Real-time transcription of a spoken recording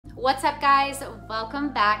What's up guys?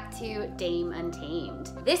 Welcome back to Dame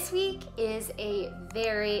Untamed. This week is a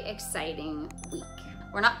very exciting week.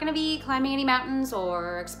 We're not gonna be climbing any mountains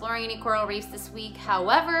or exploring any coral reefs this week.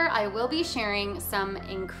 However, I will be sharing some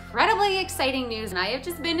incredibly exciting news and I have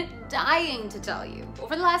just been dying to tell you.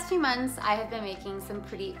 Over the last few months, I have been making some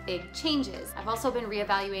pretty big changes. I've also been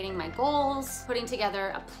reevaluating my goals, putting together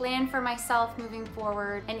a plan for myself moving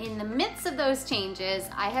forward, and in the midst of those changes,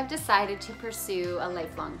 I have decided to pursue a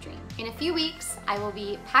lifelong dream. In a few weeks, I will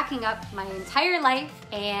be packing up my entire life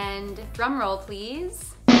and, drum roll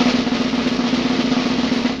please,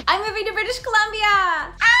 I'm moving to British Columbia!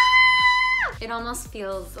 Ah! It almost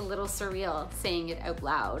feels a little surreal saying it out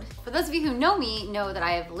loud. For those of you who know me, know that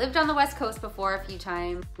I have lived on the West Coast before a few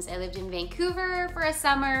times. I lived in Vancouver for a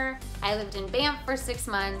summer. I lived in Banff for 6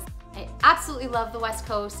 months. I absolutely love the West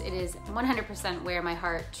Coast. It is 100% where my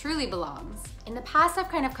heart truly belongs. In the past, I've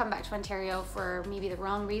kind of come back to Ontario for maybe the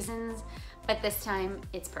wrong reasons, but this time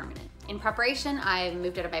it's permanent. In preparation, I've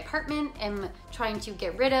moved out of my apartment, am trying to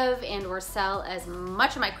get rid of and or sell as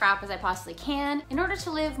much of my crap as I possibly can in order to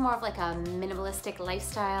live more of like a minimalistic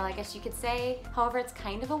lifestyle, I guess you could say. However, it's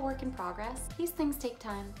kind of a work in progress. These things take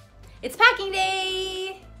time. It's packing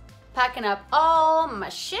day! Packing up all my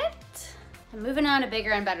shit. I'm moving on to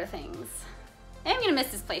bigger and better things. I am gonna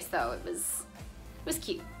miss this place though. It was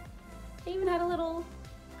cute. They even had a little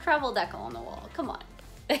travel decal on the wall. Come on.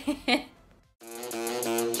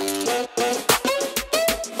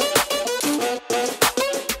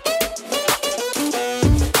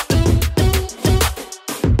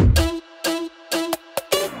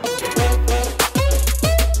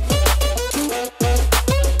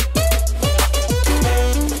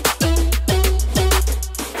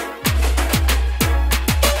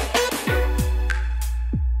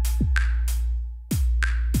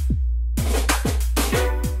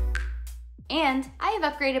 And I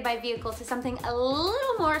have upgraded my vehicle to something a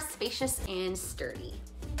little more spacious and sturdy.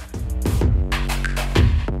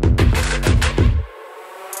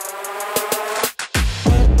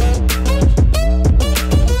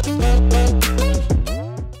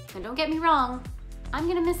 And don't get me wrong, I'm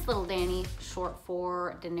gonna miss little Dani, short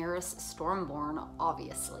for Daenerys Stormborn,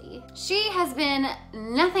 obviously. She has been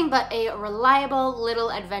nothing but a reliable little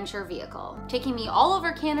adventure vehicle, taking me all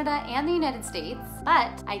over Canada and the United States,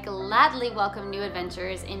 but I gladly welcome new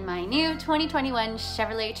adventures in my new 2021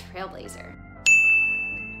 Chevrolet Trailblazer.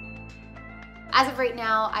 As of right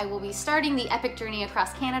now, I will be starting the epic journey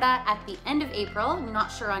across Canada at the end of April. I'm not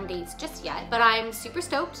sure on dates just yet, but I'm super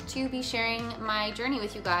stoked to be sharing my journey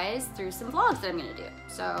with you guys through some vlogs that I'm gonna do.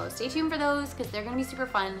 So stay tuned for those because they're gonna be super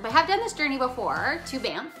fun. I have done this journey before to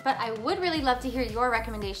Banff, but I would really love to hear your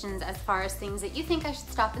recommendations as far as things that you think I should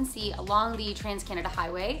stop and see along the Trans-Canada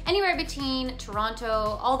Highway, anywhere between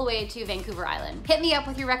Toronto all the way to Vancouver Island. Hit me up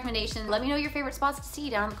with your recommendations. Let me know your favorite spots to see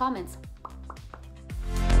down in the comments.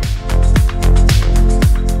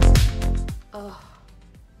 Oh,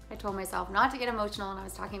 I told myself not to get emotional when I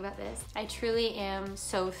was talking about this. I truly am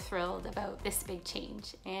so thrilled about this big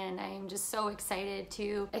change, and I am just so excited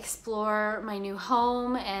to explore my new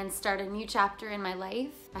home and start a new chapter in my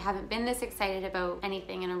life. I haven't been this excited about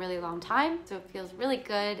anything in a really long time, so it feels really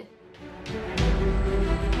good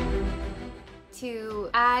to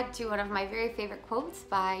add to one of my very favorite quotes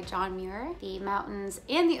by John Muir: "The mountains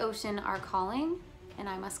and the ocean are calling, and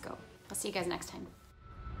I must go." I'll see you guys next time.